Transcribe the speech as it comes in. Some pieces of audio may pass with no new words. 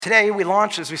Today, we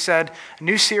launch, as we said, a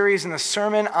new series in the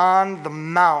Sermon on the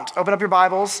Mount. Open up your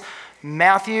Bibles,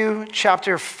 Matthew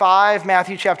chapter 5.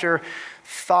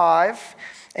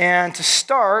 And to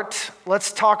start,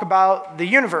 let's talk about the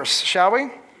universe, shall we?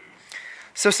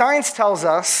 So science tells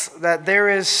us that there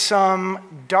is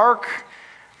some dark,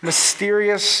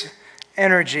 mysterious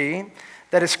energy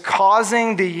that is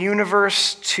causing the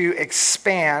universe to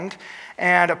expand.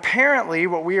 And apparently,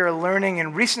 what we are learning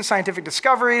in recent scientific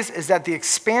discoveries is that the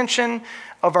expansion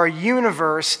of our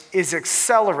universe is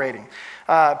accelerating.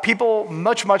 People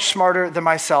much, much smarter than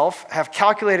myself have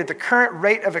calculated the current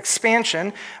rate of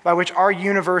expansion by which our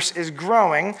universe is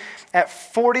growing at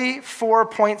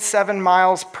 44.7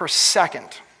 miles per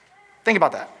second. Think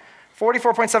about that.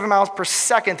 44.7 miles per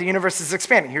second, the universe is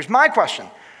expanding. Here's my question.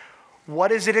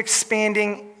 What is it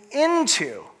expanding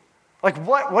into? Like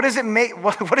what does it make?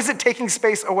 What is it taking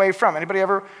space away from? Anybody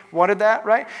ever wanted that,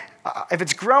 right? If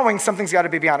it's growing, something's got to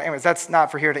be beyond it. Anyways, that's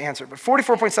not for here to answer. But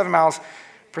 44.7 miles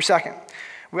per second.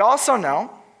 We also know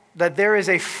that there is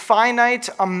a finite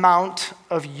amount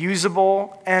of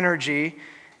usable energy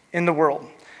in the world.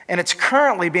 And it's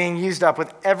currently being used up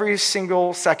with every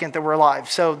single second that we're alive.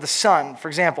 So the sun, for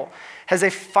example, has a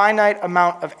finite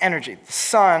amount of energy. The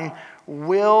sun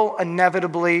will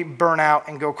inevitably burn out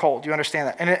and go cold. You understand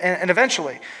that? And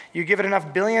eventually, you give it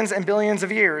enough billions and billions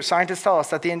of years, scientists tell us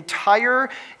that the entire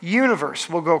universe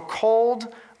will go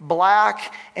cold,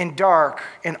 black, and dark,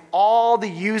 and all the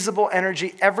usable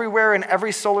energy everywhere in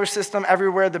every solar system,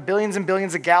 everywhere, the billions and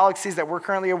billions of galaxies that we're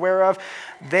currently aware of,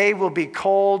 they will be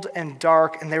cold and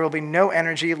dark, and there will be no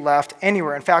energy left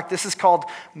anywhere. In fact, this is called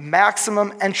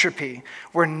maximum entropy,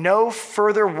 where no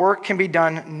further work can be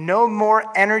done, no more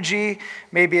energy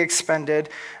may be expended,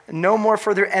 no more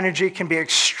further energy can be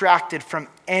extracted from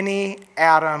any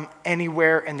atom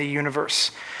anywhere in the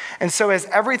universe. And so as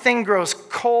everything grows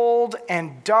cold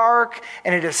and dark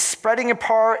and it is spreading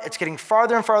apart, it's getting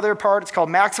farther and farther apart. It's called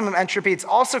maximum entropy. It's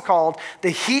also called the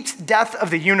heat death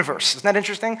of the universe. Isn't that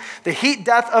interesting? The heat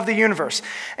death of the universe.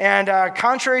 And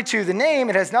contrary to the name,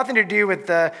 it has nothing to do with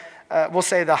we'll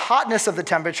say the hotness of the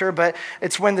temperature, but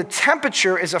it's when the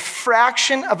temperature is a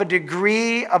fraction of a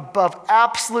degree above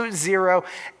absolute zero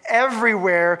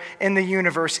everywhere in the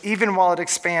universe, even while it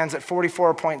expands at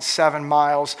 44.7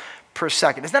 miles per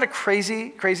second. Isn't that a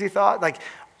crazy, crazy thought? Like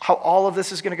how all of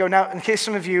this is going to go. Now, in case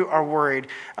some of you are worried,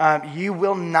 you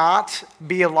will not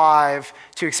be alive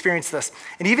to experience this.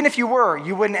 And even if you were,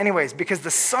 you wouldn't anyways, because the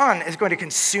sun is going to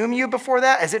consume you before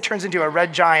that as it turns into a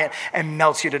red giant and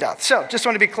melts you to death. So just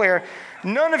want to be clear,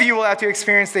 none of you will have to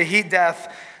experience the heat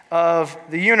death of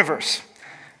the universe.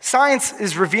 Science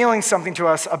is revealing something to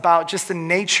us about just the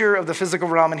nature of the physical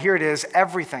realm, and here it is,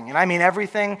 everything, and I mean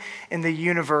everything in the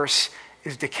universe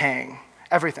is decaying.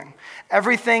 Everything.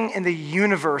 Everything in the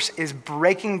universe is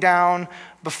breaking down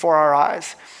before our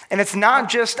eyes. And it's not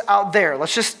just out there.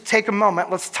 Let's just take a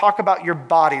moment. Let's talk about your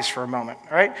bodies for a moment,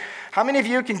 all right? How many of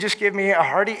you can just give me a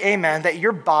hearty amen that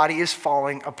your body is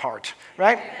falling apart,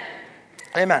 right?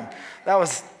 Amen. That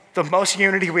was the most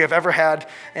unity we have ever had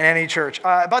in any church.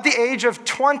 About the age of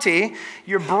 20,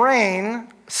 your brain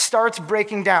starts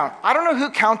breaking down. I don't know who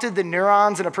counted the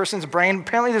neurons in a person's brain.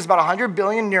 Apparently there's about 100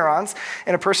 billion neurons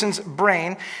in a person's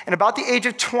brain. And about the age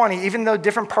of 20, even though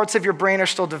different parts of your brain are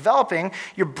still developing,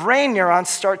 your brain neurons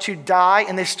start to die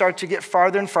and they start to get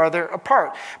farther and farther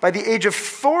apart. By the age of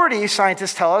 40,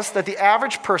 scientists tell us that the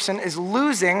average person is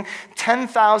losing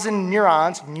 10,000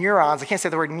 neurons, I can't say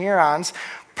the word neurons,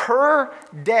 per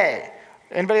day.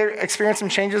 Anybody experience some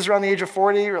changes around the age of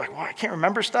 40? You're like, well, I can't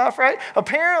remember stuff, right?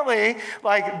 Apparently,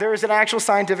 there's an actual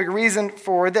scientific reason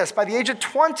for this. By the age of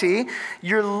 20,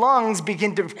 your lungs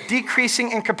begin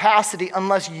decreasing in capacity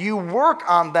unless you work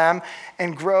on them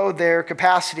and grow their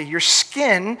capacity. Your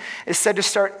skin is said to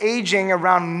start aging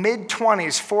around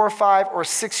mid-20s, 4, 5, or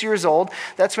 6 years old.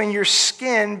 That's when your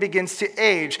skin begins to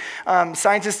age.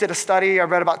 Scientists did a study I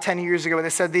read about 10 years ago, and they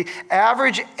said the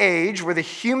average age where the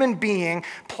human being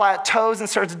plateaus and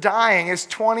starts dying is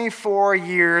 24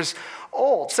 years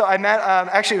old. So I met,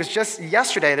 actually it was just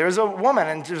yesterday, there was a woman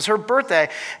and it was her birthday.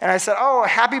 And I said, oh,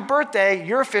 happy birthday,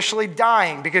 you're officially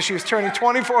dying, because she was turning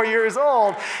 24 years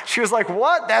old. She was like,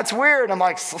 what? That's weird. I'm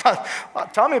like,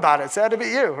 tell me about it. It's had to be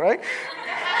you, right?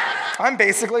 I'm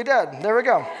basically dead. There we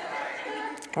go.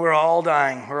 We're all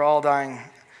dying. We're all dying.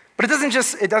 But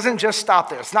it doesn't just stop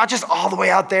there. It's not just all the way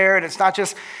out there, and it's not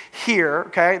just here,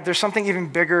 okay? There's something even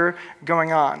bigger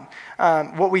going on.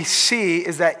 what we see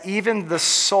is that even the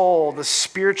soul, the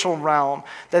spiritual realm,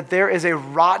 that there is a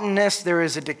rottenness, there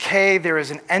is a decay, there is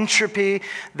an entropy,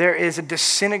 there is a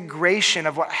disintegration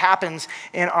of what happens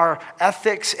in our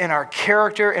ethics, in our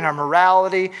character, in our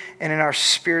morality, and in our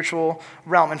spiritual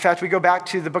realm. In fact, we go back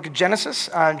to the book of Genesis,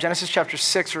 Genesis chapter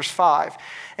 6, verse 5.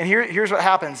 And here's what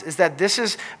happens, is that this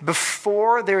is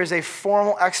before there is a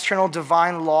formal external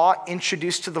divine law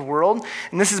introduced to the world.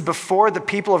 And this is before the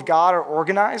people of God are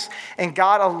organized. And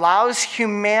God allows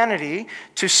humanity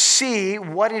to see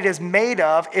what it is made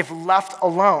of if left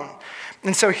alone.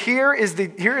 And so here is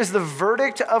the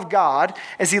verdict of God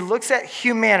as he looks at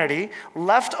humanity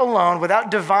left alone without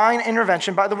divine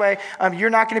intervention. By the way, you're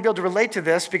not going to be able to relate to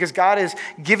this because God is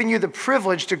giving you the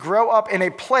privilege to grow up in a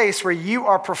place where you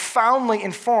are profoundly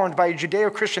informed by a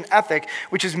Judeo-Christian ethic,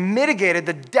 which has mitigated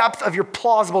the depth of your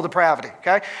plausible depravity,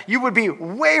 okay? You would be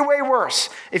way, way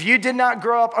worse if you did not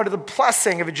grow up under the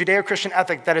blessing of a Judeo-Christian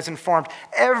ethic that has informed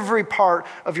every part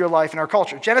of your life in our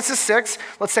culture. Genesis 6,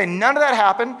 let's say none of that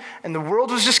happened, and the world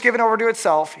was just given over to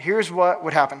itself. Here's what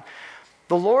would happen.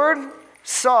 The Lord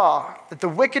saw that the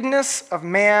wickedness of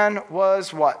man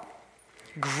was what?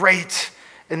 Great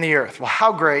in the earth. Well,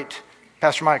 how great,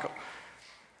 Pastor Michael?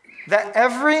 That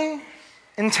every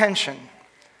intention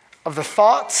of the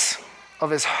thoughts of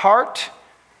his heart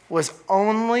was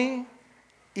only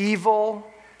evil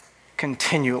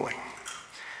continually.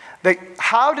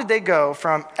 How did they go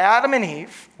from Adam and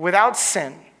Eve without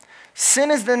sin?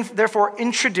 Sin is then therefore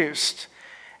introduced.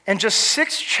 And just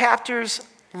 6 chapters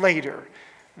later,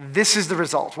 this is the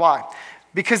result. Why?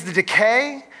 Because the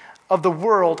decay of the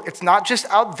world, it's not just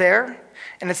out there,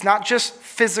 and it's not just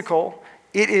physical,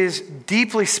 it is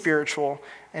deeply spiritual,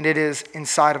 and it is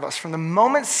inside of us. From the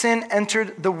moment sin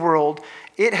entered the world,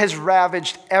 it has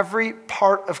ravaged every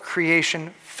part of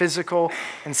creation, physical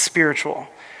and spiritual.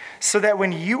 So that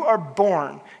when you are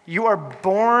born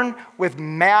with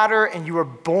matter and you are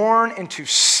born into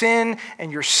sin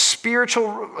and your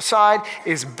spiritual side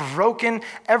is broken.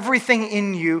 Everything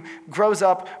in you grows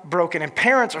up broken. And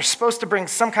parents are supposed to bring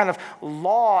some kind of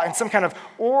law and some kind of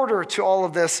order to all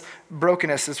of this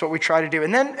brokenness. Is what we try to do.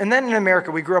 And then in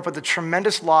America, we grew up with a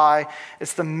tremendous lie.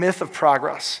 It's the myth of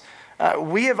progress.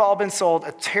 We have all been sold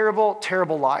a terrible,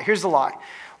 terrible lie. Here's the lie.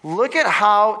 Look at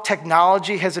how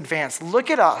technology has advanced.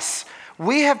 Look at us.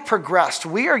 We have progressed.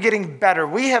 We are getting better.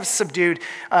 We have subdued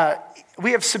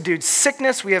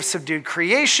sickness. We have subdued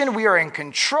creation. We are in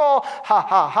control. Ha,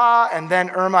 ha, ha. And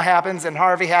then Irma happens and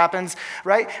Harvey happens,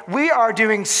 right? We are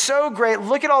doing so great.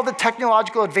 Look at all the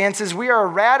technological advances. We are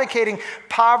eradicating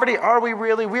poverty. Are we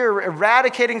really? We are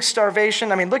eradicating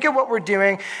starvation. I mean, look at what we're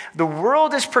doing. The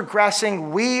world is progressing.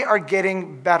 We are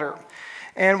getting better.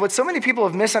 And what so many people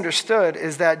have misunderstood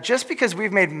is that just because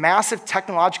we've made massive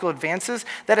technological advances,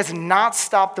 that has not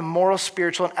stopped the moral,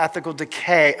 spiritual, and ethical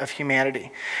decay of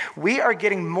humanity. We are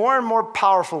getting more and more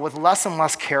powerful with less and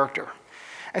less character.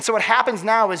 And so what happens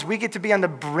now is we get to be on the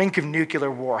brink of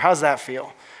nuclear war. How's that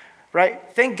feel? Right?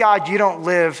 Thank God you don't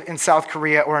live in South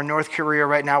Korea or in North Korea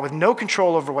right now with no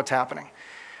control over what's happening.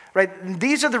 Right?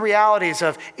 These are the realities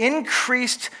of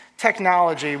increased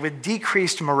technology with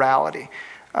decreased morality.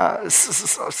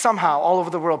 Somehow, all over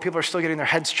the world, people are still getting their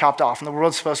heads chopped off, and the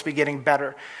world's supposed to be getting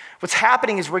better. What's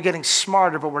happening is we're getting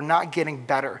smarter, but we're not getting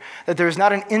better. That there's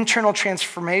not an internal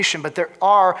transformation, but there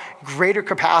are greater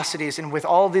capacities, and with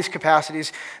all of these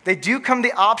capacities, they do come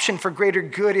the option for greater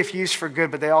good if used for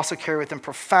good, but they also carry with them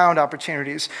profound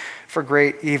opportunities for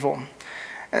great evil.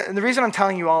 And the reason I'm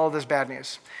telling you all of this bad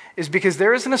news is because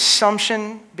there is an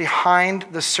assumption behind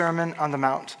the Sermon on the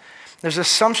Mount. There's an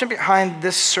assumption behind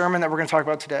this sermon that we're going to talk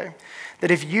about today, that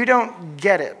if you don't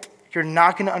get it, you're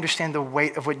not going to understand the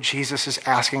weight of what Jesus is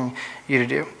asking you to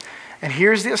do. And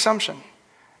here's the assumption.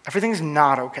 Everything's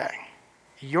not okay.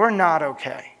 You're not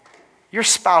okay. Your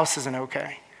spouse isn't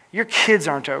okay. Your kids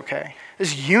aren't okay.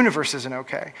 This universe isn't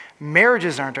okay.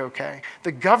 Marriages aren't okay.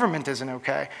 The government isn't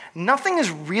okay. Nothing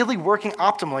is really working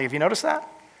optimally. Have you noticed that?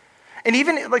 And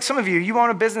even like some of you own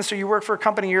a business or you work for a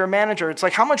company, you're a manager. It's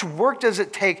like, how much work does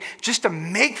it take just to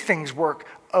make things work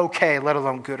okay, let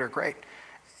alone good or great?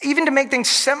 Even to make things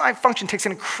semi-function takes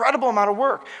an incredible amount of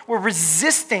work. We're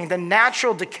resisting the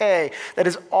natural decay that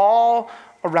is all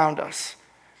around us.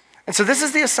 And so this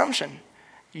is the assumption.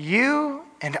 You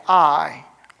and I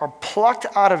are plucked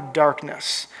out of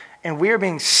darkness, and we are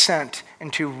being sent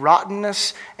into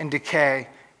rottenness and decay,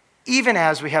 even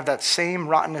as we have that same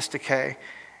rottenness, decay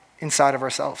inside of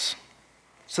ourselves.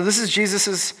 So this is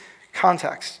Jesus'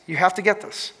 context. You have to get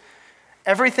this.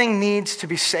 Everything needs to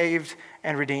be saved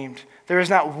and redeemed. There is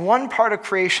not one part of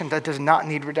creation that does not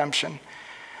need redemption.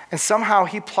 And somehow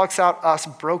he plucks out us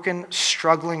broken,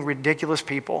 struggling, ridiculous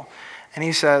people. And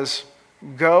he says,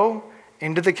 go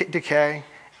into the decay,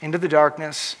 into the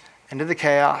darkness, into the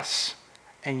chaos.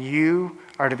 And you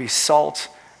are to be salt,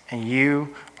 and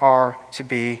you are to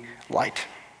be light.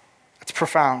 It's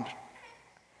profound.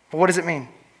 But what does it mean?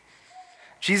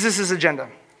 Jesus' agenda.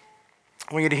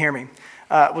 I want you to hear me.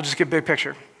 We'll just get a big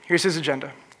picture. Here's his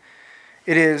agenda.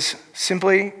 It is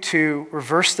simply to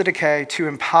reverse the decay, to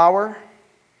empower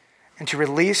and to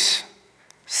release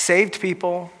saved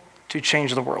people to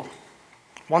change the world.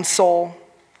 One soul,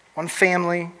 one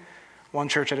family, one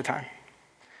church at a time.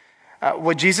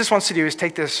 What Jesus wants to do is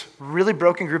take this really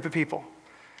broken group of people,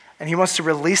 and he wants to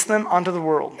release them onto the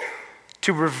world,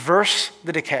 to reverse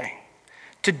the decay,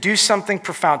 to do something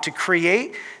profound, to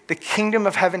create the kingdom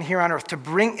of heaven here on earth, to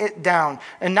bring it down,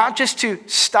 and not just to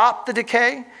stop the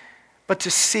decay, but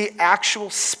to see actual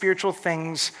spiritual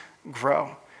things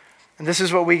grow. And this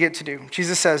is what we get to do.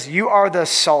 Jesus says, you are the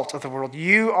salt of the world.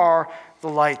 You are the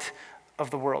light of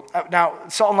the world. Now,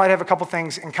 salt and light have a couple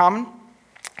things in common.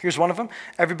 Here's one of them.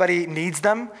 Everybody needs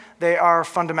them. They are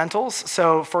fundamentals.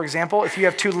 So, for example, if you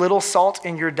have too little salt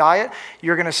in your diet,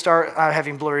 you're going to start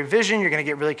having blurry vision. You're going to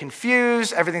get really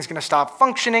confused. Everything's going to stop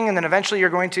functioning. And then eventually you're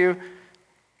going to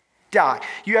die.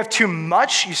 You have too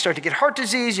much, you start to get heart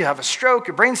disease, you have a stroke,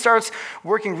 your brain starts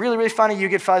working really, really funny, you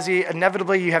get fuzzy.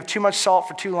 Inevitably, you have too much salt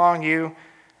for too long, you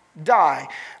die.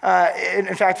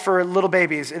 In fact, for little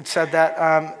babies, it said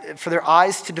that for their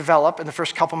eyes to develop in the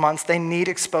first couple months, they need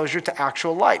exposure to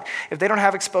actual light. If they don't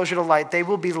have exposure to light, they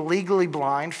will be legally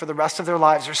blind for the rest of their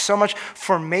lives. There's so much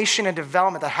formation and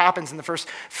development that happens in the first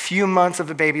few months of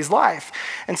the baby's life.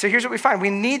 And so here's what we find. We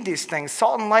need these things.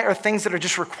 Salt and light are things that are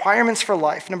just requirements for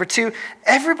life. Number two,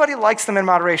 everybody likes them in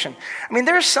moderation. I mean,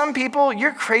 there's some people,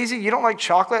 you're crazy, you don't like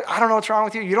chocolate, I don't know what's wrong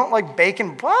with you, you don't like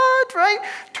bacon, what, right?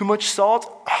 Too much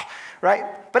salt, right?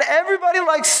 But everybody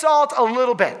likes salt a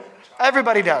little bit.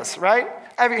 Everybody does, right?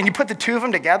 And you put the two of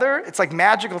them together, it's like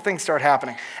magical things start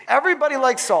happening. Everybody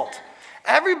likes salt.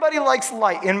 Everybody likes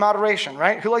light in moderation,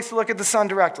 right? Who likes to look at the sun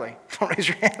directly? Don't raise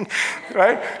your hand,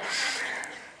 right?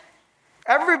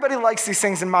 Everybody likes these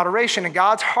things in moderation, and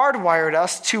God's hardwired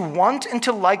us to want and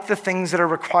to like the things that are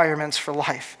requirements for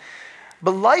life.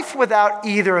 But life without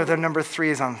either of the number three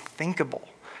is unthinkable.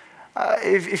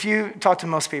 If you talk to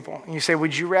most people and you say,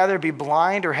 would you rather be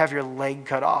blind or have your leg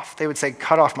cut off? They would say,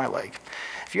 cut off my leg.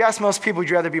 If you ask most people, would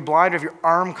you rather be blind or have your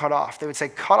arm cut off? They would say,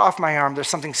 cut off my arm. There's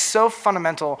something so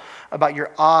fundamental about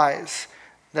your eyes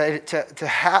that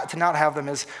to not have them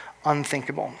is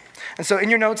unthinkable. And so in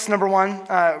your notes, number one,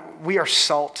 we are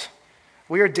salt.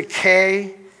 We are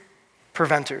decay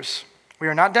preventers. We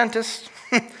are not dentists.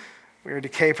 We are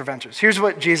decay preventers. Here's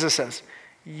what Jesus says.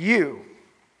 You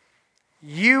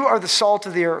are the salt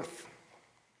of the earth.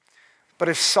 But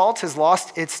if salt has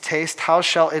lost its taste, how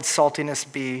shall its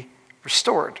saltiness be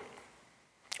restored?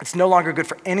 It's no longer good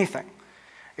for anything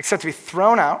except to be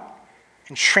thrown out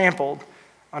and trampled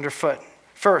underfoot.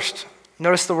 First,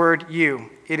 notice the word you.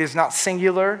 It is not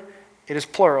singular, it is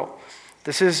plural.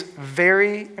 This is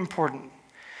very important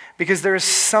because there is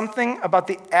something about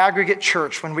the aggregate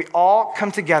church when we all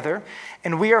come together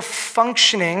and we are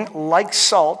functioning like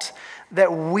salt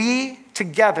that we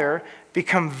together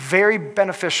become very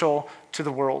beneficial to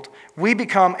the world. We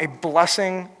become a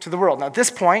blessing to the world. Now, at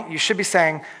this point, you should be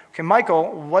saying, okay,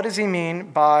 Michael, what does he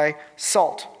mean by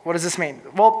salt? What does this mean?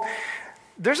 Well,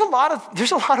 there's a lot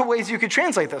of ways you could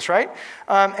translate this, right?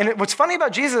 What's funny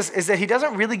about Jesus is that he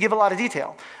doesn't really give a lot of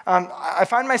detail. I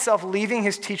find myself leaving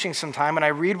his teaching sometime and I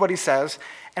read what he says,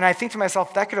 and I think to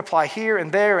myself, that could apply here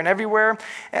and there and everywhere.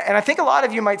 And I think a lot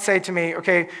of you might say to me,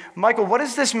 okay, Michael, what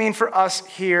does this mean for us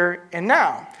here and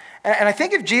now? And I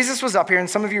think if Jesus was up here, and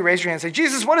some of you raise your hand and say,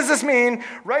 Jesus, what does this mean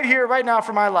right here, right now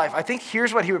for my life? I think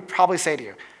here's what he would probably say to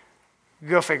you.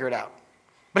 Go figure it out.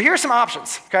 But here are some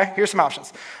options, okay? Here's some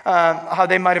options, how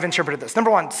they might have interpreted this. Number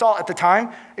one, salt at the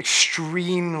time,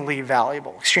 extremely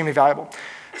valuable.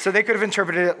 So they could have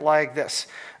interpreted it like this.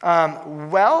 We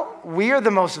are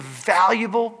the most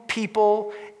valuable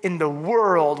people in the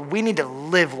world. We need to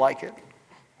live like it.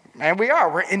 And we are.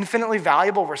 We're infinitely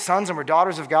valuable. We're sons and we're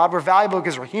daughters of God. We're valuable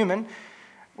because we're human.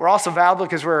 We're also valuable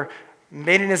because we're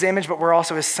made in his image, but we're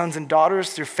also his sons and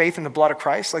daughters through faith in the blood of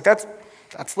Christ. Like that's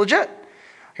legit.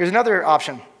 Here's another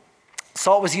option.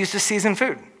 Salt was used to season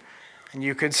food. And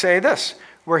you could say this.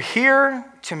 We're here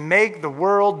to make the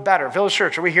world better. Village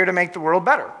Church, are we here to make the world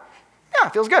better? Yeah,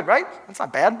 feels good, right? That's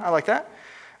not bad. I like that.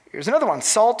 Here's another one.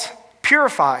 Salt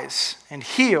purifies and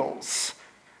heals.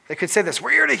 They could say this.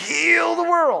 We're here to heal the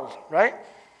world, right?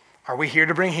 Are we here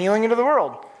to bring healing into the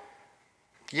world?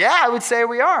 Yeah, I would say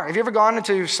we are. Have you ever gone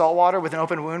into salt water with an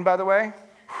open wound, by the way?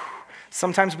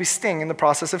 Sometimes we sting in the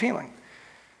process of healing.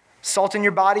 Salt in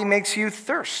your body makes you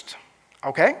thirst.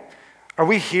 Okay? Are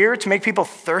we here to make people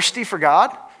thirsty for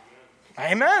God?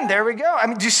 Amen. There we go. I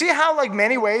mean, do you see how,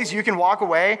 many ways you can walk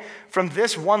away from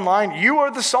this one line? You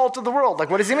are the salt of the world.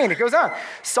 What does he mean? It goes on.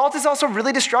 Salt is also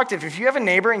really destructive. If you have a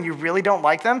neighbor and you really don't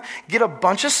like them, get a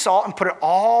bunch of salt and put it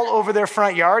all over their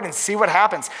front yard and see what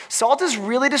happens. Salt is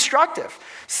really destructive.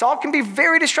 Salt can be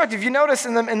very destructive. You notice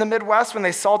in the Midwest, when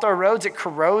they salt our roads, it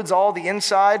corrodes all the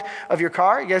inside of your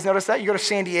car. You guys notice that? You go to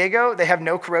San Diego, they have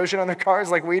no corrosion on their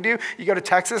cars like we do. You go to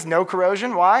Texas, no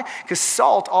corrosion. Why? Because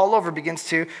salt all over begins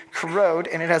to corrode,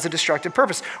 and it has a destructive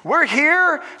purpose. We're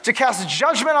here to cast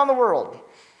judgment on the world.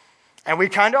 And we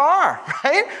kind of are,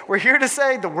 right? We're here to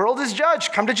say the world is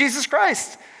judged. Come to Jesus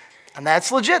Christ. And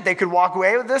that's legit. They could walk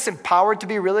away with this empowered to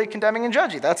be really condemning and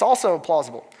judgy. That's also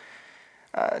plausible.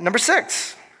 Number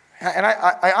 6. And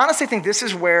I honestly think this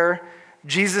is where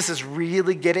Jesus is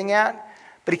really getting at,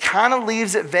 but he kind of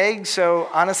leaves it vague, so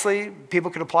honestly,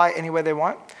 people could apply it any way they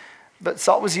want. But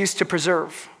salt was used to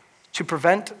preserve, to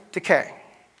prevent decay.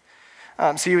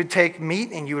 So you would take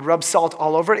meat and you would rub salt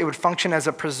all over it. It would function as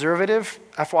a preservative.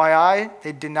 FYI,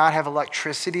 they did not have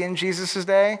electricity in Jesus'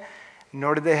 day,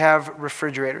 nor did they have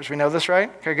refrigerators. We know this, right?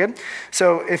 Okay, good.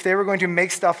 So if they were going to make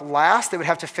stuff last, they would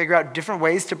have to figure out different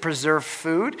ways to preserve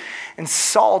food. And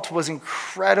salt was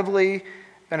incredibly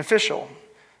beneficial.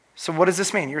 So what does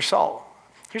this mean? You're salt.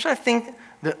 Here's what I think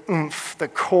the oomph, the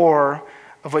core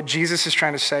of what Jesus is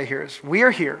trying to say here is, we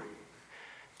are here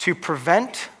to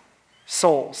prevent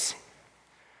souls,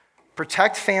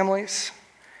 protect families,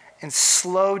 and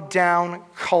slow down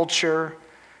culture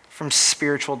from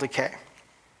spiritual decay.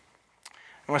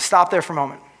 I want to stop there for a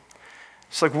moment.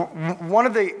 It's one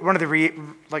of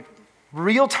the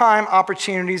real-time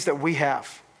opportunities that we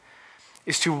have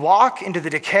is to walk into the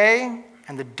decay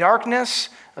and the darkness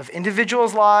of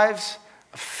individuals' lives,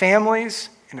 of families,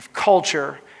 and of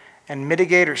culture, and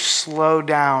mitigate or slow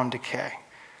down decay.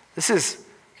 This is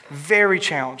very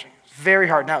challenging, very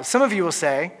hard. Now, some of you will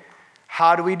say,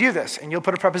 how do we do this? And you'll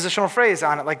put a prepositional phrase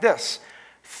on it like this: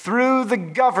 through the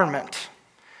government.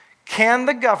 Can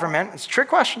the government, it's a trick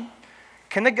question,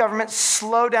 can the government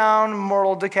slow down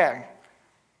moral decay?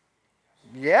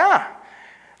 Yeah.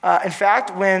 In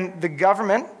fact, when the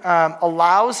government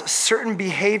allows certain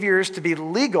behaviors to be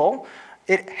legal,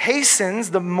 it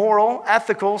hastens the moral,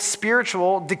 ethical,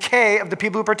 spiritual decay of the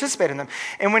people who participate in them.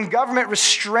 And when government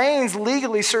restrains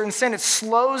legally certain sin, it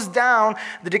slows down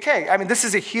the decay. I mean, this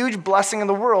is a huge blessing in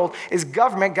the world, is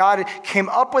government. God came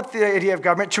up with the idea of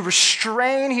government to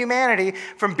restrain humanity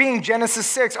from being, Genesis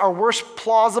 6, our worst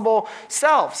plausible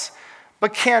selves.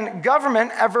 But can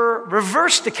government ever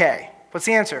reverse decay? What's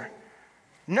the answer?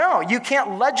 No, you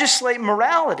can't legislate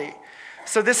morality.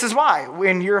 So this is why,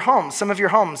 in your homes, some of your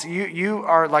homes, you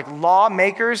are like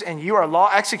lawmakers and you are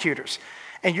law executors.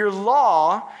 And your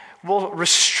law will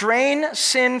restrain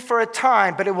sin for a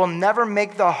time, but it will never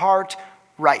make the heart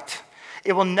right.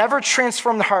 It will never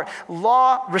transform the heart.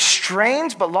 Law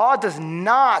restrains, but law does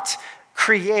not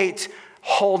create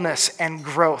wholeness and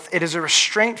growth. It is a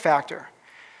restraint factor.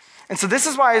 And so this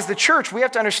is why, as the church, we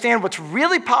have to understand what's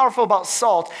really powerful about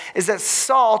salt is that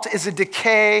salt is a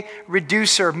decay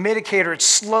reducer, mitigator. It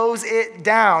slows it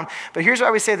down. But here's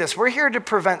why we say this. We're here to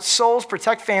prevent souls,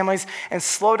 protect families, and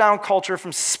slow down culture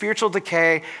from spiritual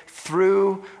decay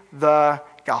through the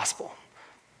gospel.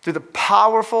 Through the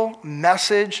powerful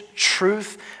message,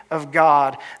 truth of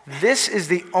God. This is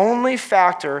the only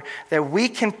factor that we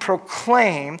can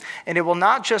proclaim, and it will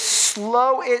not just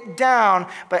slow it down,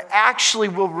 but actually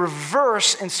will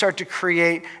reverse and start to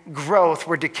create growth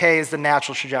where decay is the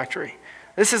natural trajectory.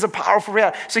 This is a powerful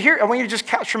reality. So here, I want you to just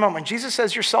catch for a moment. When Jesus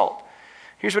says you're salt,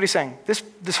 here's what he's saying.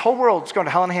 This whole world is going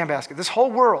to hell in a handbasket. This whole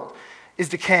world is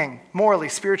decaying morally,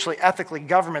 spiritually, ethically,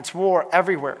 governments, war,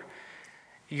 everywhere.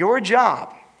 Your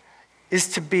job is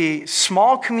to be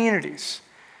small communities,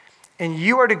 and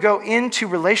you are to go into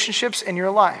relationships in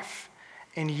your life,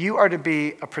 and you are to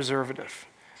be a preservative.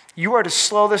 You are to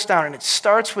slow this down, and it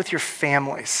starts with your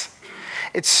families.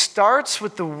 It starts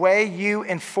with the way you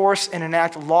enforce and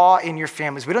enact law in your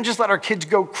families. We don't just let our kids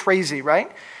go crazy, right?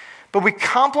 But we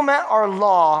complement our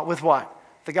law with what?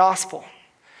 The gospel.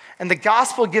 And the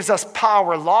gospel gives us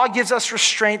power. Law gives us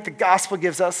restraint. The gospel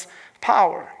gives us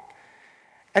power.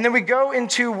 And then we go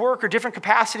into work or different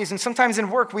capacities, and sometimes in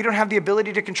work, we don't have the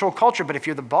ability to control culture, but if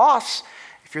you're the boss,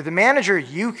 if you're the manager,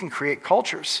 you can create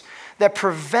cultures that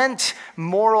prevent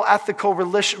moral, ethical,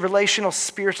 relational,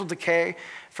 spiritual decay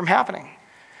from happening.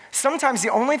 Sometimes the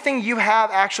only thing you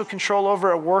have actual control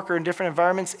over at work or in different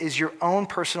environments is your own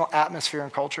personal atmosphere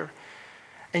and culture.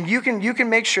 And you can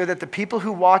make sure that the people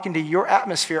who walk into your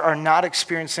atmosphere are not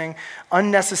experiencing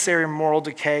unnecessary moral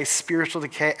decay, spiritual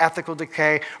decay, ethical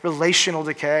decay, relational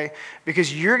decay,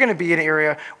 because you're going to be in an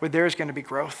area where there's going to be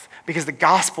growth, because the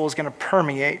gospel is going to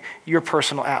permeate your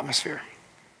personal atmosphere.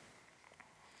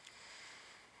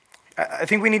 I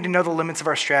think we need to know the limits of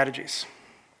our strategies.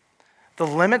 The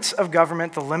limits of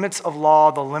government, the limits of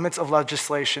law, the limits of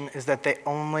legislation is that they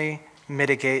only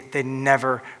mitigate, they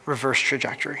never reverse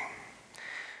trajectory.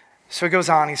 So he goes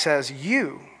on, he says,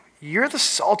 you're the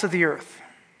salt of the earth.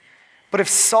 But if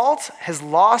salt has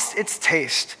lost its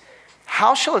taste,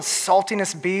 how shall its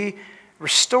saltiness be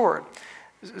restored?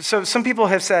 So some people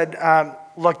have said,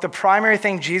 look, the primary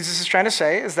thing Jesus is trying to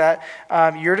say is that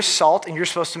you're to salt and you're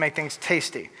supposed to make things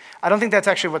tasty. I don't think that's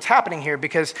actually what's happening here,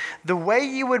 because the way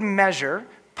you would measure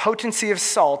potency of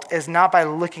salt is not by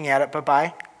looking at it, but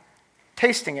by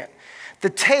tasting it. The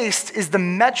taste is the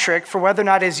metric for whether or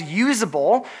not it is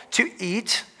usable to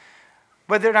eat,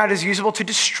 whether or not it is usable to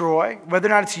destroy, whether or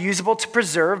not it's usable to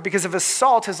preserve, because if a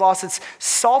salt has lost its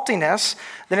saltiness,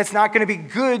 then it's not going to be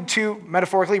good to,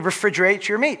 metaphorically, refrigerate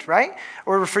your meat, right?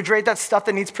 Or refrigerate that stuff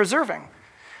that needs preserving.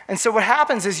 And so what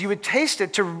happens is you would taste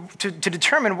it to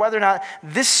determine whether or not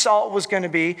this salt was going to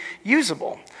be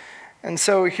usable. And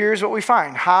so here's what we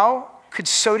find. How could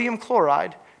sodium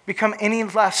chloride become any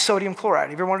less sodium chloride?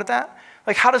 Have you ever wondered that?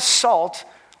 Like, how does salt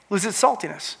lose its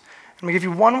saltiness? I'm going to give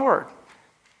you one word: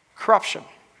 corruption.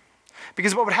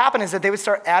 Because what would happen is that they would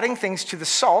start adding things to the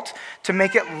salt to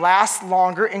make it last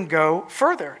longer and go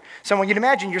further. So I want you to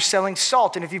imagine you're selling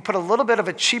salt, and if you put a little bit of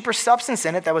a cheaper substance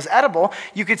in it that was edible,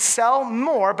 you could sell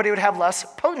more, but it would have less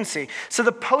potency. So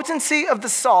the potency of the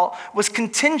salt was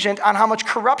contingent on how much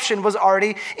corruption was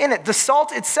already in it. The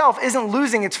salt itself isn't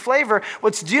losing its flavor.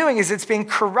 What's doing is it's being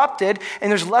corrupted, and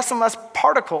there's less and less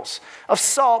particles of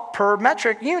salt per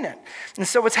metric unit. And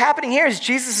so what's happening here is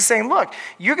Jesus is saying, look,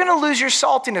 you're going to lose your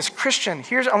saltiness. Christian,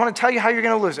 I want to tell you how you're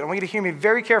going to lose it. I want you to hear me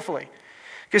very carefully.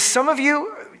 Because some of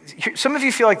you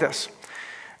feel like this.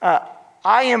 I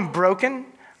am broken.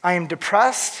 I am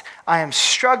depressed. I am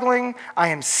struggling. I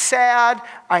am sad.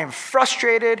 I am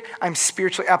frustrated. I'm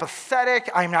spiritually apathetic.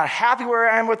 I am not happy where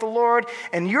I am with the Lord.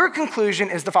 And your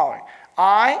conclusion is the following: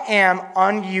 I am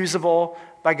unusable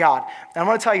by God. And I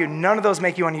want to tell you, none of those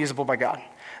make you unusable by God.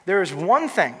 There is one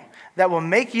thing that will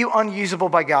make you unusable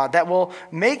by God, that will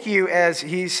make you, as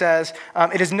he says,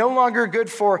 it is no longer good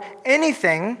for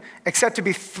anything except to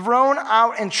be thrown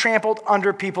out and trampled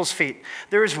under people's feet.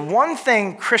 There is one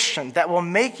thing, Christian, that will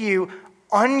make you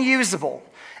unusable,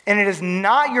 and it is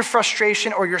not your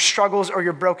frustration or your struggles or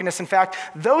your brokenness. In fact,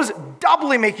 those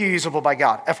doubly make you usable by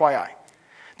God, FYI.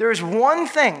 There is one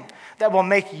thing that will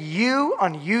make you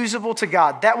unusable to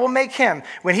God, that will make him,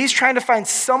 when he's trying to find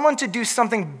someone to do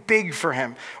something big for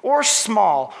him, or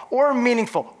small, or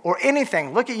meaningful, or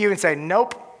anything, look at you and say,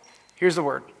 nope, here's the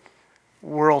word: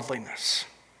 worldliness.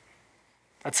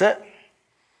 That's it.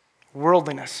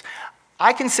 Worldliness.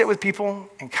 I can sit with people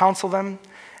and counsel them,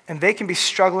 and they can be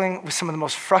struggling with some of the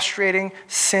most frustrating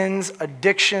sins,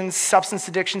 addictions, substance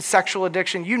addiction, sexual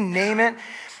addiction, you name it.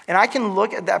 And I can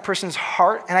look at that person's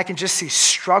heart and I can just see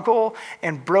struggle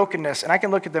and brokenness. And I can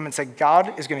look at them and say,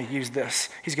 God is going to use this.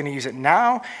 He's going to use it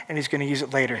now and he's going to use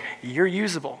it later. You're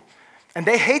usable. And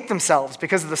they hate themselves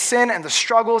because of the sin and the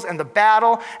struggles and the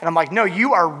battle. And I'm like, no,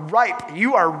 you are ripe.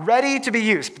 You are ready to be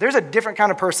used. But there's a different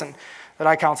kind of person that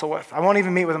I counsel with. I won't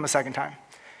even meet with them a second time.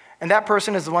 And that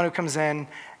person is the one who comes in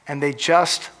and they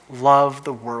just love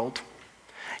the world.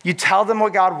 You tell them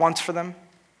what God wants for them,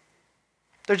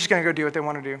 they're just going to go do what they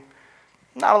want to do.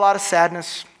 Not a lot of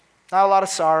sadness, not a lot of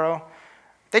sorrow.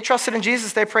 They trusted in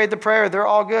Jesus. They prayed the prayer. They're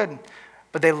all good.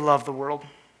 But they love the world.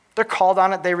 They're called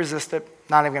on it. They resist it.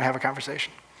 Not even going to have a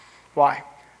conversation. Why?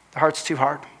 Their heart's too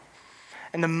hard.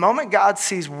 And the moment God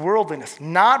sees worldliness,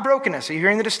 not brokenness, are you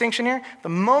hearing the distinction here? The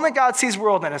moment God sees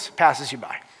worldliness, it passes you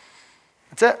by.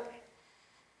 That's it.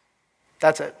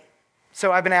 That's it.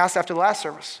 So I've been asked after the last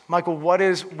service, Michael, what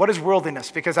is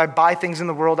worldliness? Because I buy things in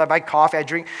the world, I buy coffee, I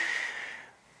drink.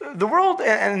 The world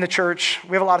and the church,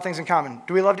 we have a lot of things in common.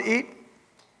 Do we love to eat?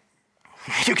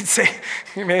 You could say,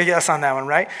 you may guess on that one,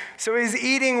 right? So is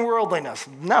eating worldliness?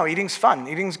 No, eating's fun,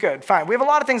 eating's good, fine. We have a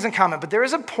lot of things in common, but there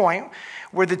is a point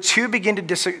where the two begin to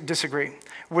disagree,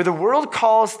 where the world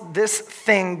calls this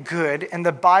thing good and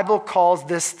the Bible calls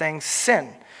this thing sin.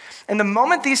 And the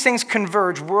moment these things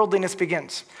converge, worldliness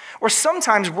begins. Or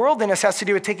sometimes worldliness has to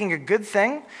do with taking a good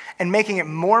thing and making it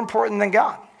more important than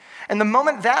God. And the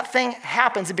moment that thing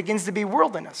happens, it begins to be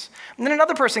worldliness. And then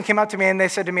another person came up to me and they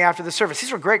said to me after the service,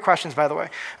 these were great questions, by the way.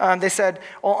 They said,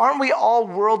 well, aren't we all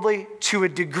worldly to a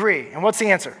degree? And what's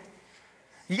the answer?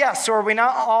 Yes, so are we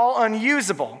not all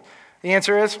unusable? The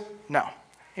answer is no.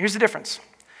 Here's the difference.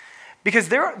 Because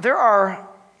there are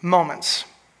moments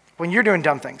when you're doing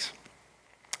dumb things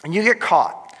and you get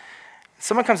caught.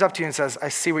 Someone comes up to you and says, I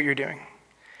see what you're doing.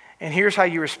 And here's how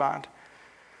you respond.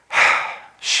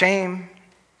 Shame,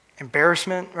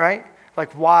 embarrassment, right?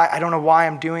 Like why? I don't know why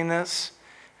I'm doing this,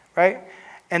 right?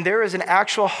 And there is an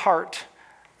actual heart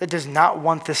that does not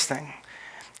want this thing.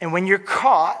 And when you're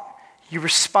caught, you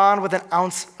respond with an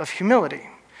ounce of humility.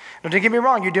 Now, don't get me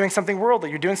wrong, you're doing something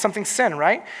worldly, you're doing something sin,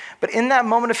 right? But in that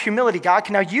moment of humility, God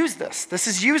can now use this. This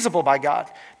is usable by God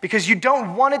because you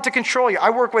don't want it to control you. I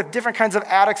work with different kinds of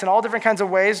addicts in all different kinds of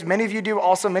ways. Many of you do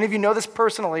also. Many of you know this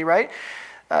personally, right?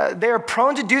 They are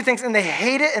prone to do things and they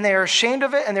hate it and they are ashamed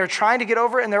of it and they're trying to get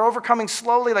over it and they're overcoming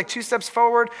slowly, like 2 steps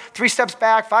forward, 3 steps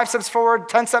back, 5 steps forward,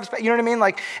 10 steps back. You know what I mean?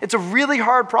 Like it's a really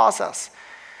hard process.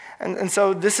 And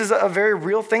so this is a very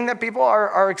real thing that people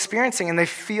are experiencing and they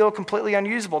feel completely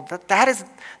unusable. That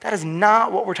is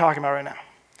not what we're talking about right now.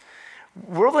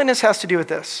 Worldliness has to do with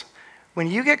this. When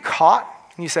you get caught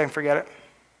and you say, forget it,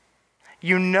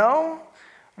 you know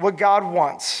what God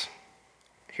wants.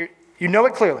 You know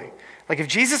it clearly. Like if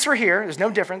Jesus were here, there's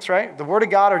no difference, right? The word of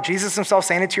God or Jesus himself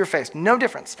saying it to your face, no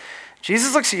difference.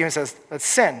 Jesus looks at you and says, let's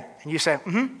sin. And you say,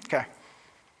 okay.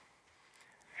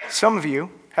 Some of you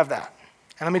have that.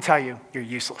 And let me tell you, you're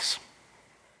useless.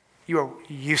 You are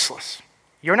useless.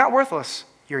 You're not worthless,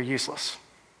 you're useless.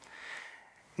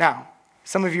 Now,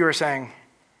 some of you are saying,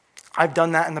 I've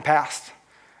done that in the past.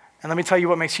 And let me tell you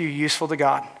what makes you useful to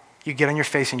God. You get on your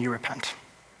face and you repent.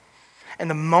 And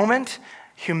the moment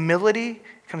humility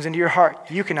comes into your heart,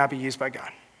 you cannot be used by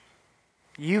God.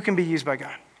 You can be used by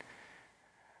God.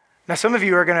 Now, some of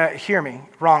you are going to hear me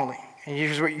wrongly. And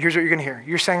here's what you're going to hear.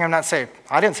 You're saying I'm not saved.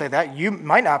 I didn't say that. You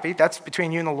might not be. That's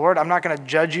between you and the Lord. I'm not going to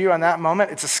judge you on that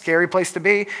moment. It's a scary place to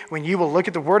be when you will look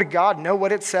at the Word of God, know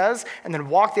what it says, and then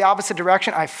walk the opposite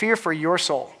direction. I fear for your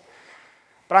soul.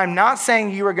 But I'm not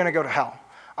saying you are going to go to hell.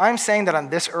 I'm saying that on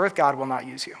this earth, God will not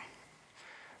use you.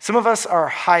 Some of us are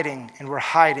hiding, and we're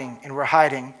hiding, and we're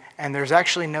hiding, and there's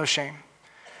actually no shame.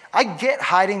 I get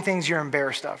hiding things you're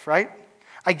embarrassed of, right?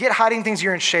 I get hiding things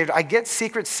you're ashamed of. I get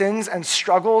secret sins and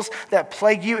struggles that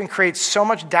plague you and create so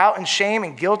much doubt and shame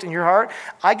and guilt in your heart.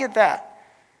 I get that.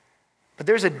 But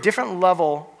there's a different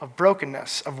level of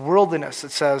brokenness, of worldliness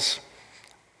that says,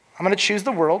 I'm going to choose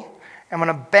the world. I'm going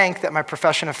to bank that my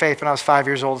profession of faith when I was 5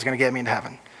 years old is going to get me into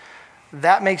heaven.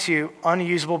 That makes you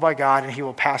unusable by God and he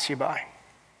will pass you by.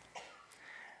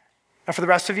 Now for the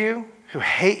rest of you who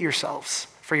hate yourselves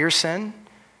for your sin,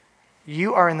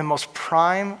 you are in the most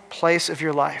prime place of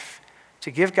your life to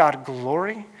give God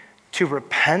glory, to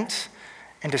repent,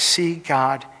 and to see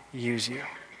God use you.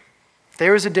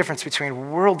 There is a difference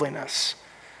between worldliness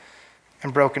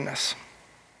and brokenness.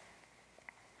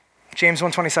 James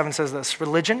 1:27 says this,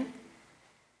 religion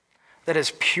that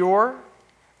is pure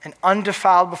and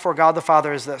undefiled before God the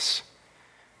Father is this,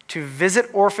 to visit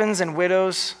orphans and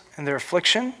widows in their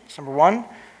affliction, that's number one.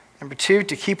 Number two,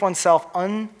 to keep oneself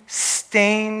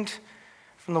unstained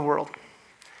from the world.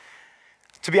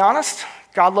 To be honest,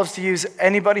 God loves to use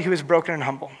anybody who is broken and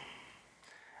humble.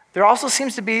 There also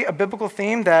seems to be a biblical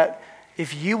theme that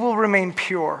if you will remain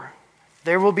pure,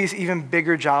 there will be even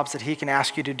bigger jobs that he can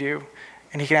ask you to do,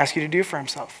 and he can ask you to do for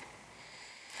himself.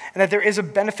 And that there is a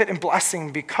benefit and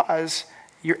blessing because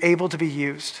you're able to be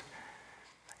used.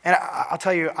 And I'll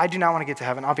tell you, I do not want to get to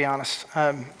heaven, I'll be honest.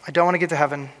 I don't want to get to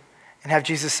heaven and have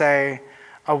Jesus say,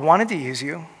 I wanted to use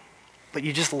you, but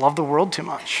you just love the world too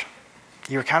much.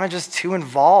 You're kind of just too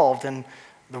involved in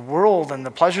the world and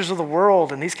the pleasures of the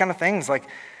world and these kind of things. Like,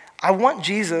 I want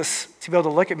Jesus to be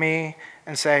able to look at me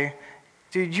and say,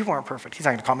 dude, you weren't perfect. He's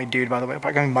not going to call me dude, by the way. I'm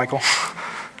going to Michael.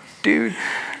 Dude,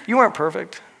 you weren't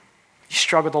perfect. You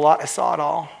struggled a lot. I saw it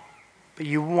all. But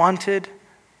you wanted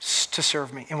to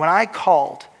serve me. And when I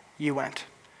called, you went.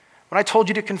 When I told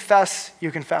you to confess,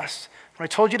 you confessed. When I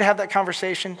told you to have that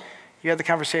conversation, you had the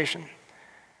conversation.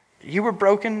 You were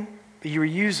broken, but you were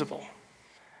usable.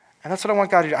 And that's what I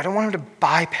want God to do. I don't want him to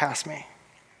bypass me.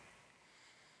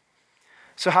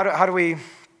 So how do we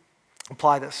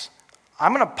apply this?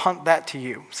 I'm going to punt that to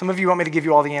you. Some of you want me to give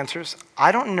you all the answers.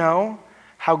 I don't know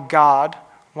how God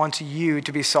wants you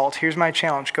to be salt. Here's my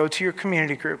challenge. Go to your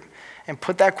community group and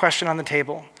put that question on the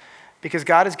table, because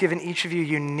God has given each of you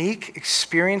unique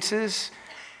experiences,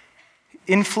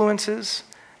 influences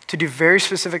to do very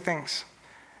specific things.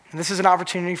 And this is an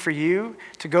opportunity for you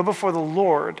to go before the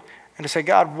Lord and to say,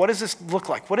 God, what does this look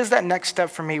like? What is that next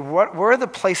step for me? Where are the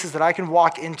places that I can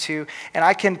walk into and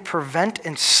I can prevent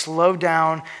and slow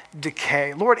down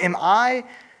decay? Lord, am I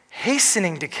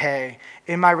hastening decay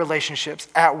in my relationships,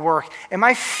 at work? Am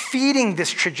I feeding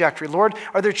this trajectory? Lord,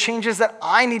 are there changes that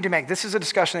I need to make? This is a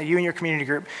discussion that you and your community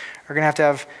group are going to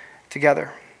have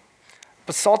together.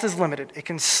 But salt is limited. It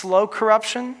can slow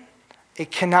corruption.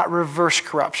 It cannot reverse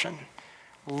corruption.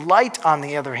 Light, on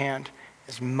the other hand,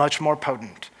 is much more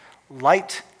potent.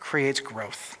 Light creates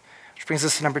growth. Which brings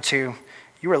us to number 2.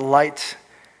 You are light.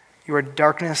 You are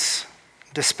darkness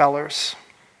dispellers.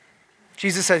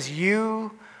 Jesus says,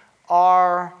 you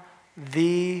are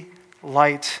the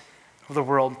light of the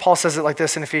world. Paul says it like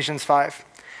this in Ephesians 5.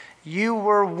 You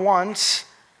were once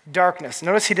darkness.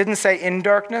 Notice he didn't say in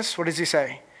darkness. What does he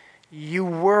say? You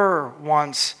were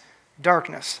once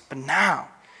darkness, but now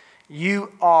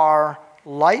you are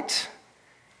light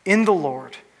in the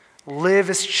Lord. Live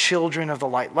as children of the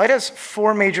light. Light has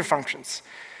 4 major functions.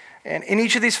 And in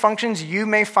each of these functions, you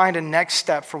may find a next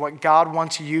step for what God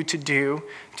wants you to do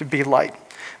to be light.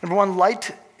 Number 1,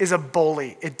 light is a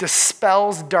bully. It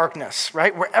dispels darkness,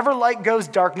 right? Wherever light goes,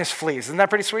 darkness flees. Isn't that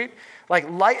pretty sweet? Like,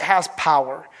 light has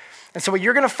power. And so what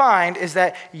you're going to find is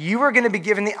that you are going to be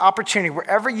given the opportunity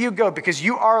wherever you go, because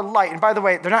you are light. And by the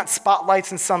way, they're not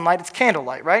spotlights and sunlight, it's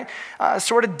candlelight, right?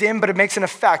 Sort of dim, but it makes an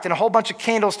effect. And a whole bunch of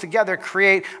candles together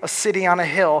create a city on a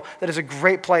hill that is a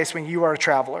great place when you are a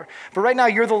traveler. But right now,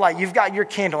 you're the light. You've got your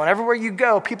candle. And everywhere you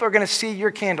go, people are going to see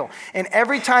your candle. And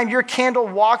every time your candle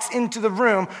walks into the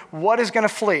room, what is going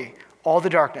to flee? All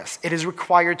the darkness. It is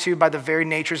required to by the very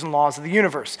natures and laws of the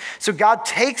universe. So God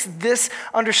takes this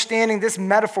understanding, this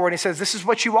metaphor, and he says, this is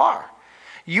what you are.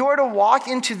 You are to walk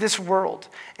into this world,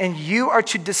 and you are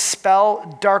to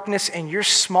dispel darkness in your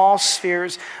small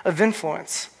spheres of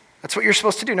influence. That's what you're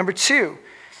supposed to do. Number 2,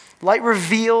 light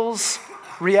reveals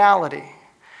reality.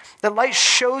 That light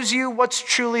shows you what's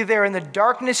truly there. In the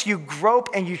darkness, you grope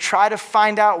and you try to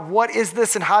find out what is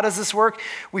this and how does this work.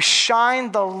 We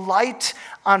shine the light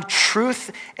on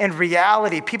truth and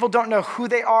reality. People don't know who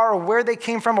they are or where they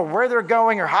came from or where they're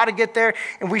going or how to get there.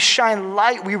 And we shine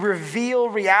light. We reveal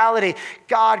reality.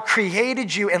 God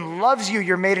created you and loves you.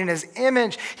 You're made in his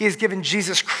image. He has given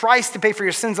Jesus Christ to pay for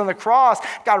your sins on the cross.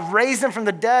 God raised him from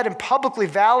the dead and publicly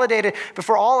validated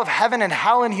before all of heaven and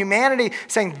hell and humanity,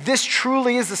 saying this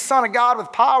truly is the Son of God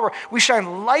with power. We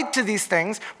shine light to these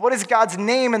things. What is God's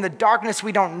name in the darkness?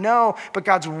 We don't know, but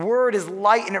God's word is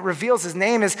light and it reveals his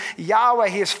name is Yahweh.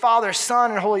 He is Father,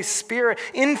 Son, and Holy Spirit,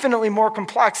 infinitely more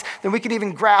complex than we could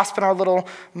even grasp in our little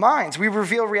minds. We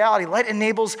reveal reality. Light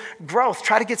enables growth.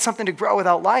 Try to get something to grow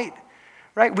without light,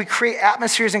 right? We create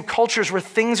atmospheres and cultures where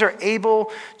things are able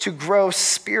to grow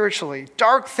spiritually.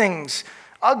 Dark things,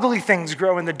 ugly things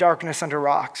grow in the darkness under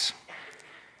rocks.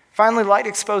 Finally, light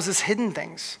exposes hidden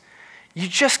things. You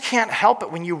just can't help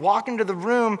it. When you walk into the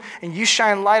room and you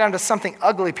shine light onto something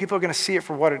ugly, people are going to see it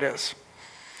for what it is.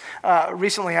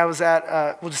 Recently, I was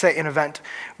at, we'll just say, an event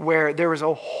where there was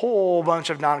a whole bunch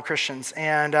of non-Christians.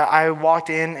 And I walked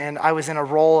in, and I was in a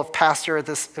role of pastor at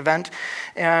this event.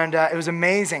 And it was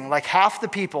amazing. Like, half the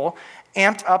people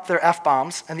amped up their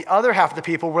F-bombs, and the other half of the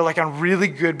people were like on really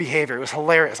good behavior. It was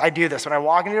hilarious. I do this. When I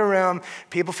walk into a room,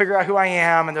 people figure out who I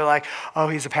am, and they're like, oh,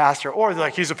 he's a pastor. Or they're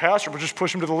like, he's a pastor, we'll just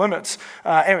push him to the limits.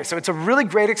 Anyway, so it's a really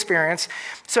great experience.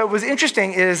 So what was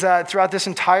interesting is throughout this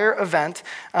entire event,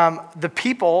 the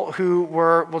people who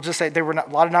were, we'll just say they were a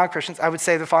lot of non-Christians, I would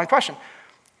say the following question: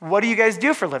 what do you guys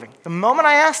do for a living? The moment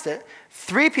I asked it,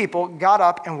 3 people got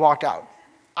up and walked out.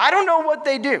 I don't know what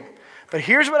they do, but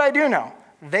here's what I do know.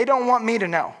 They don't want me to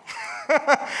know,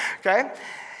 okay?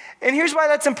 And here's why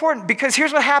that's important, because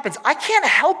here's what happens. I can't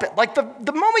help it. Like the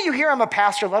moment you hear I'm a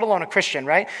pastor, let alone a Christian,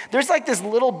 right? There's like this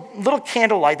little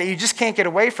candlelight that you just can't get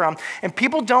away from, and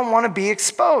people don't want to be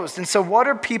exposed. And so what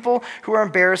do people who are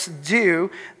embarrassed do?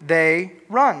 They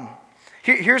run.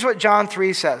 Here's what John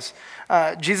 3 says.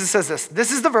 Jesus says this: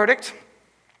 this is the verdict.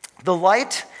 The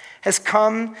light has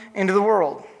come into the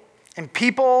world, and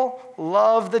people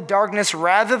love the darkness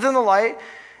rather than the light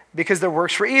because their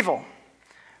works were evil.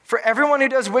 For everyone who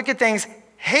does wicked things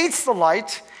hates the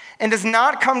light and does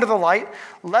not come to the light,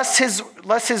 lest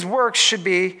his works should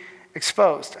be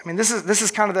exposed. I mean, this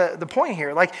is kind of the point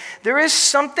here. Like, there is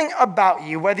something about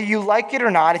you, whether you like it or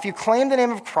not. If you claim the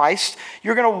name of Christ,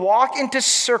 you're going to walk into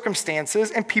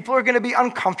circumstances and people are going to be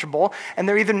uncomfortable, and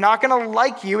they're either not going to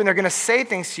like you and they're going to say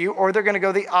things to you, or they're going to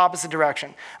go the opposite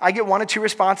direction. I get 1 of 2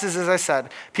 responses, as I said.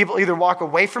 People either walk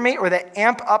away from me or they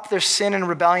amp up their sin and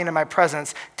rebellion in my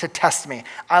presence to test me.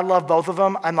 I love both of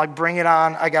them. I'm like, bring it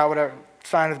on. I got whatever. It's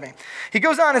fine with me. He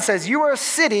goes on and says, you are a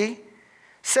city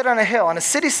set on a hill. And a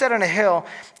city set on a hill,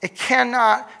 it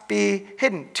cannot be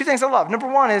hidden. Two things I love. Number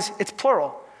one is it's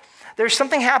plural. There's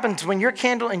something happens when your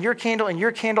candle and your candle and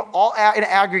your candle all in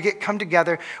aggregate come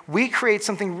together. We create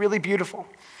something really beautiful.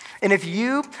 And if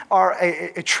you are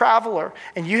a traveler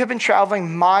and you have been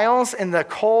traveling miles in the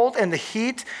cold and the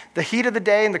heat of the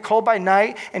day and the cold by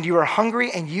night, and you are hungry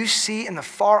and you see in the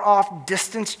far off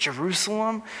distance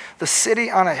Jerusalem, the city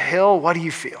on a hill, what do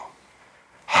you feel?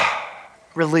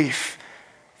 Relief.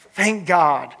 Thank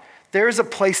God. There's a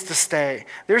place to stay.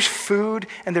 There's food,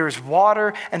 and there's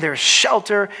water, and there's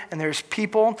shelter, and there's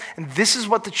people. And this is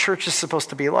what the church is supposed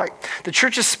to be like. The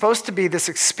church is supposed to be this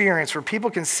experience where people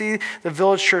can see the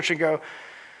village church and go,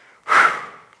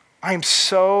 I am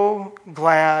so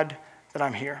glad that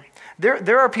I'm here.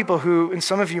 There are people who, and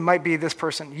some of you might be this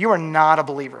person, you are not a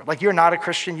believer. Like, you're not a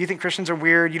Christian. You think Christians are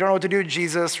weird. You don't know what to do with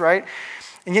Jesus, right?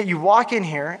 And yet you walk in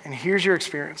here, and here's your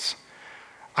experience.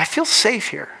 I feel safe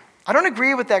here. I don't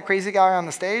agree with that crazy guy on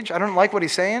the stage. I don't like what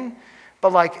he's saying.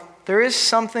 But like, there is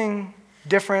something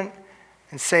different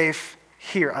and safe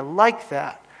here. I like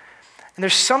that. And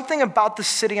there's something about the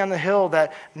city on the hill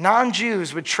that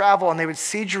non-Jews would travel and they would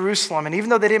see Jerusalem. And even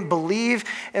though they didn't believe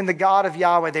in the God of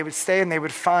Yahweh, they would stay and they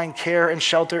would find care and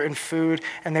shelter and food,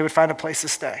 and they would find a place to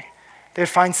stay. They would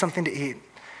find something to eat.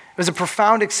 It was a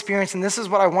profound experience, and this is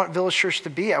what I want Village Church to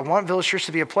be. I want Village Church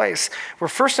to be a place where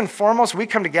first and foremost, we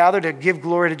come together to give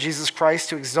glory to Jesus Christ,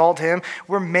 to exalt him.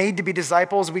 We're made to be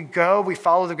disciples. We go, we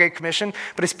follow the Great Commission.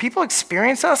 But as people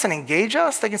experience us and engage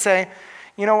us, they can say,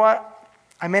 you know what?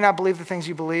 I may not believe the things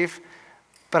you believe,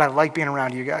 but I like being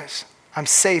around you guys. I'm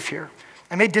safe here.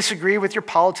 I may disagree with your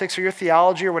politics or your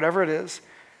theology or whatever it is,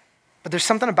 but there's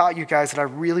something about you guys that I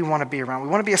really want to be around. We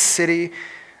want to be a city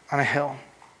on a hill.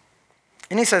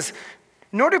 And he says,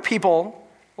 nor do people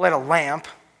light a lamp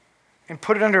and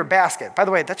put it under a basket. By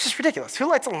the way, that's just ridiculous. Who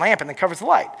lights a lamp and then covers the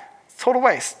light? It's total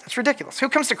waste. That's ridiculous. Who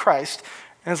comes to Christ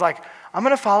and is like, I'm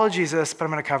going to follow Jesus, but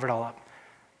I'm going to cover it all up?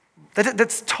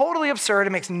 That's totally absurd.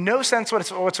 It makes no sense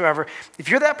whatsoever. If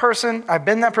you're that person, I've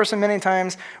been that person many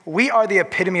times, we are the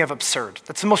epitome of absurd.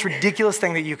 That's the most ridiculous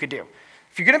thing that you could do.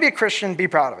 If you're going to be a Christian, be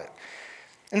proud of it.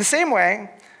 In the same way,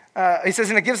 he says,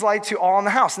 and it gives light to all in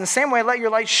the house. In the same way, let your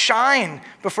light shine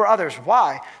before others.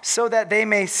 Why? So that they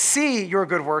may see your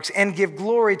good works and give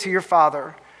glory to your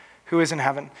Father who is in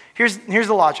heaven. Here's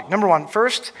the logic. Number one,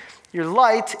 first, your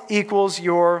light equals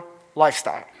your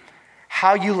lifestyle,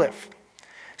 how you live.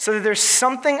 So that there's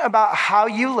something about how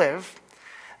you live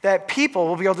that people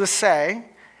will be able to say,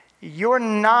 you're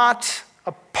not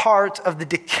a part of the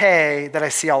decay that I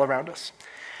see all around us.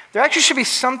 There actually should be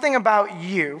something about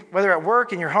you, whether at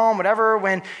work, in your home, whatever,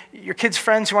 when your kids'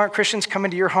 friends who aren't Christians come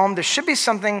into your home, there should be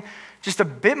something just a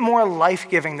bit more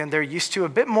life-giving than they're used to, a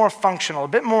bit more functional, a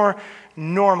bit more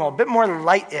normal, a bit more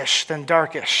light-ish than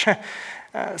darkish.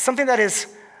 Something that is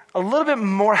a little bit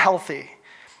more healthy.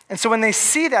 And so when they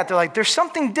see that, they're like, there's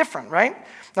something different, right?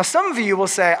 Now, some of you will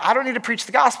say, I don't need to preach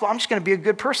the gospel. I'm just going to be a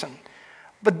good person.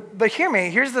 But hear me.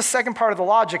 Here's the second part of the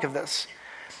logic of this.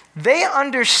 They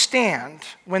understand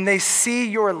when they see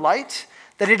your light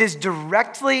that it is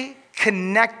directly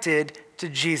connected to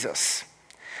Jesus.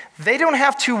 They don't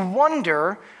have to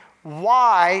wonder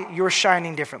why you're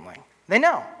shining differently. They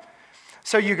know.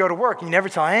 So you go to work, you never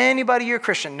tell anybody you're a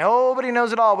Christian. Nobody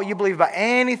knows at all what you believe about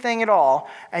anything at all.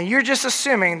 And you're just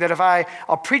assuming that if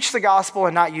I'll preach the gospel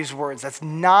and not use words. That's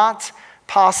not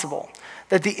possible.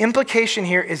 That the implication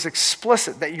here is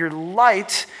explicit, that your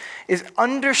light is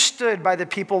understood by the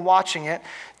people watching it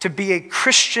to be a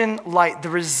Christian light, the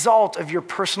result of your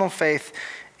personal faith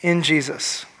in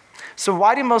Jesus. So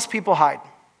why do most people hide?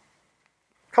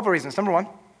 A couple reasons. Number one,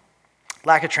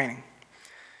 lack of training.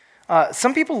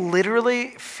 Some people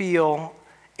literally feel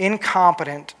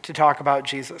incompetent to talk about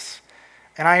Jesus.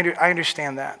 And I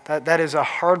understand that. That is a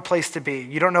hard place to be.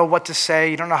 You don't know what to say.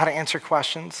 You don't know how to answer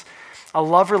questions. I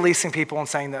love releasing people and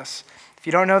saying this. If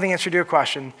you don't know the answer to a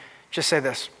question, just say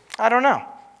this. I don't know.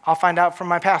 I'll find out from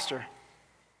my pastor.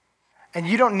 And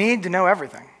you don't need to know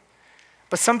everything.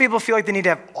 But some people feel like they need to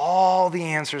have all the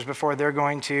answers before they're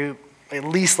going to at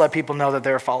least let people know that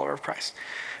they're a follower of Christ.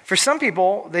 For some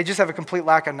people, they just have a complete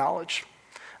lack of knowledge.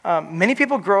 Many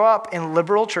people grow up in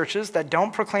liberal churches that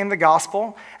don't proclaim the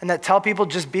gospel and that tell people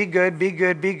just be good, be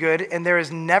good, be good. And there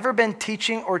has never been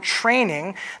teaching or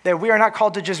training that we are not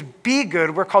called to just be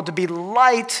good. We're called to be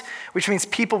light, which means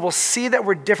people will see that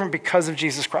we're different because of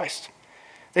Jesus Christ.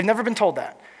 They've never been told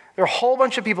that. There are a whole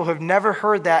bunch of people who have never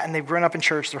heard that and they've grown up in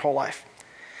church their whole life.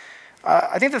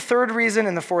 I think the third reason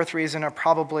and the fourth reason are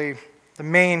probably the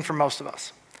main for most of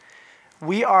us.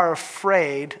 We are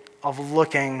afraid of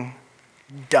looking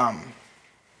dumb.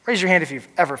 Raise your hand if you've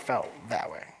ever felt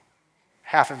that way.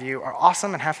 Half of you are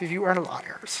awesome and half of you are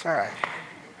liars. All right.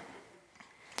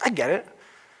 I get it.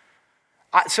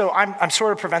 So I'm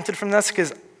sort of prevented from this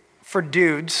because for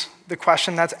dudes, the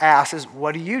question that's asked is,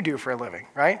 what do you do for a living,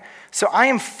 right? So I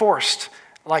am forced,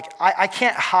 I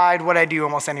can't hide what I do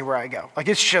almost anywhere I go.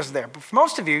 It's just there. But for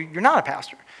most of you, you're not a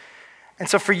pastor. And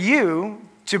so for you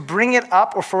to bring it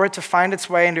up or for it to find its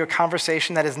way into a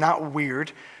conversation that is not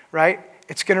weird, right?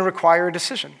 It's going to require a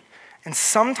decision. And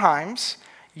sometimes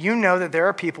you know that there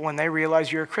are people, when they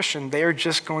realize you're a Christian, they are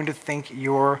just going to think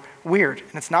you're weird,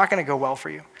 and it's not going to go well for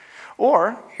you.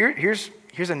 Or here's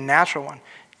a natural one.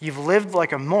 You've lived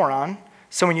like a moron,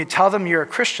 so when you tell them you're a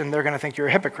Christian, they're going to think you're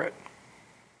a hypocrite.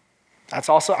 That's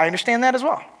also, I understand that as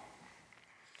well.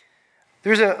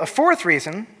 There's a fourth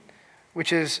reason,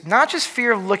 which is not just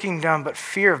fear of looking dumb, but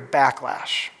fear of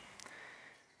backlash.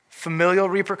 Familial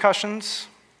repercussions,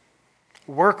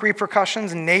 work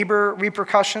repercussions, neighbor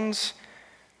repercussions,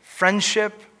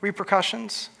 friendship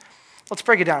repercussions. Let's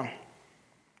break it down.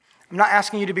 I'm not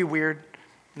asking you to be weird.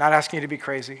 I'm not asking you to be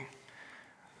crazy.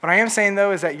 What I am saying,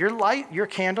 though, is that your light, your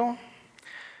candle,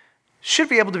 should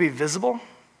be able to be visible.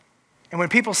 And when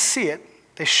people see it,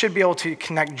 they should be able to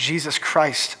connect Jesus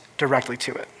Christ directly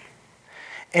to it.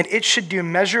 And it should do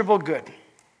measurable good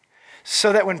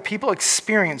so that when people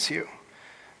experience you,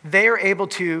 they are able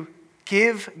to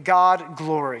give God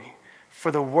glory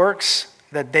for the works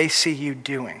that they see you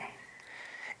doing.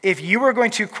 If you are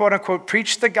going to, quote unquote,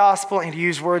 preach the gospel and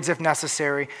use words if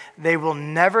necessary, they will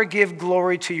never give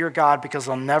glory to your God because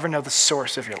they'll never know the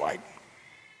source of your light.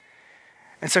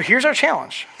 And so here's our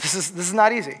challenge. This is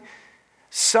not easy.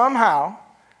 Somehow,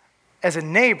 as a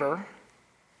neighbor,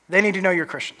 they need to know you're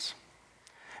Christians.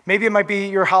 Maybe it might be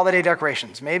your holiday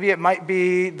decorations. Maybe it might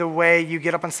be the way you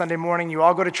get up on Sunday morning, you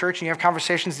all go to church and you have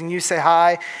conversations and you say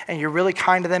hi and you're really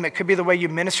kind to them. It could be the way you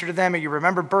minister to them or you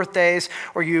remember birthdays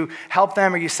or you help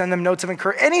them or you send them notes of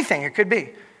encouragement. Anything it could be.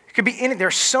 It could be anything. There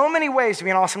are so many ways to be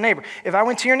an awesome neighbor. If I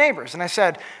went to your neighbors and I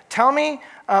said, tell me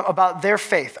about their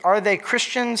faith. Are they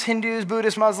Christians, Hindus,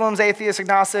 Buddhists, Muslims, atheists,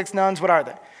 agnostics, nuns? What are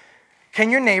they?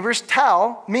 Can your neighbors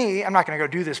tell me, I'm not going to go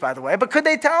do this by the way, but could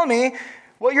they tell me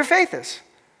what your faith is?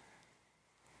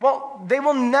 Well, they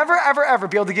will never, ever, ever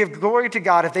be able to give glory to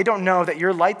God if they don't know that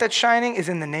your light that's shining is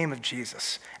in the name of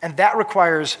Jesus. And that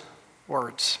requires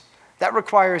words. That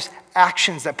requires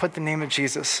actions that put the name of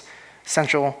Jesus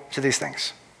central to these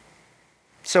things.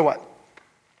 So what?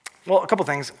 Well, a couple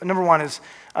things. Number one is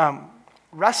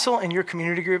wrestle in your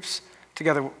community groups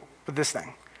together with this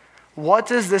thing. What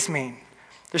does this mean?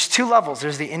 There's two levels.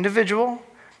 There's the individual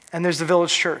and there's the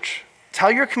village church.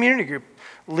 Tell your community group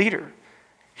leader,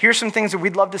 here's some things that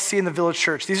we'd love to see in the village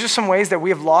church. These are some ways that we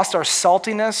have lost our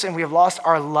saltiness and we have lost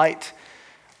our light.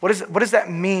 What does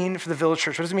that mean for the village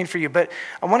church? What does it mean for you? But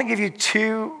I want to give you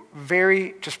two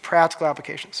very just practical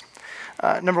applications.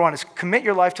 Number one is commit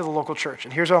your life to the local church.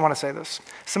 And here's why I want to say this.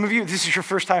 Some of you, this is your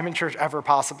first time in church ever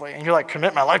possibly. And you're like,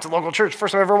 commit my life to the local church.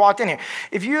 First time I ever walked in here.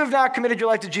 If you have not committed your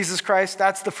life to Jesus Christ,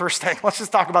 that's the first thing. Let's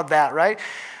just talk about that, right?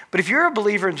 But if you're a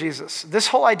believer in Jesus, this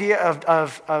whole idea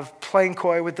of playing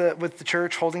coy with the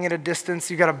church, holding it at a distance,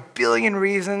 you've got a billion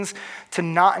reasons to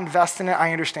not invest in it.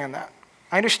 I understand that.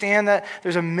 I understand that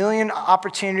there's a million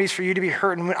opportunities for you to be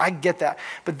hurt, and I get that.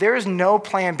 But there is no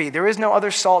plan B. There is no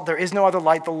other salt. There is no other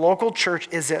light. The local church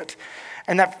is it.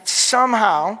 And that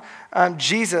somehow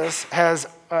Jesus has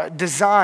designed